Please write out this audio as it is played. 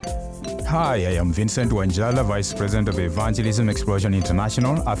Hi, I am Vincent Wanjala, Vice President of Evangelism Explosion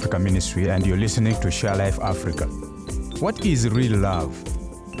International Africa Ministry, and you're listening to Share Life Africa. What is real love?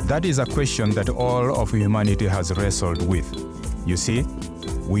 That is a question that all of humanity has wrestled with. You see,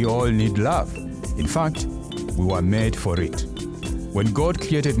 we all need love. In fact, we were made for it. When God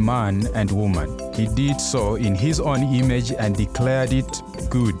created man and woman, He did so in His own image and declared it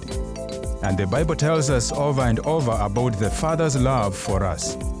good. And the Bible tells us over and over about the Father's love for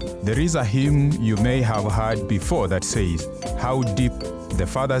us. There is a hymn you may have heard before that says, "How deep the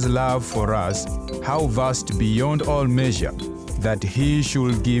Father's love for us, how vast beyond all measure, that He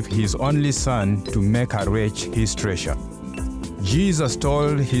should give His only Son to make a wretch His treasure." Jesus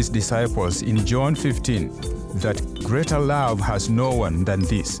told His disciples in John 15 that greater love has no one than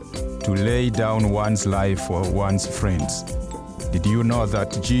this, to lay down one's life for one's friends. Did you know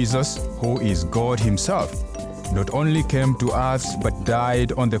that Jesus, who is God Himself, not only came to earth but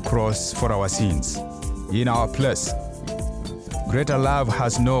died on the cross for our sins, in our place? Greater love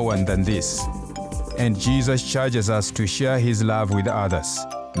has no one than this. And Jesus charges us to share His love with others.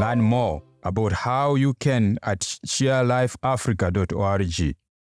 Learn more about how you can at sharelifeafrica.org.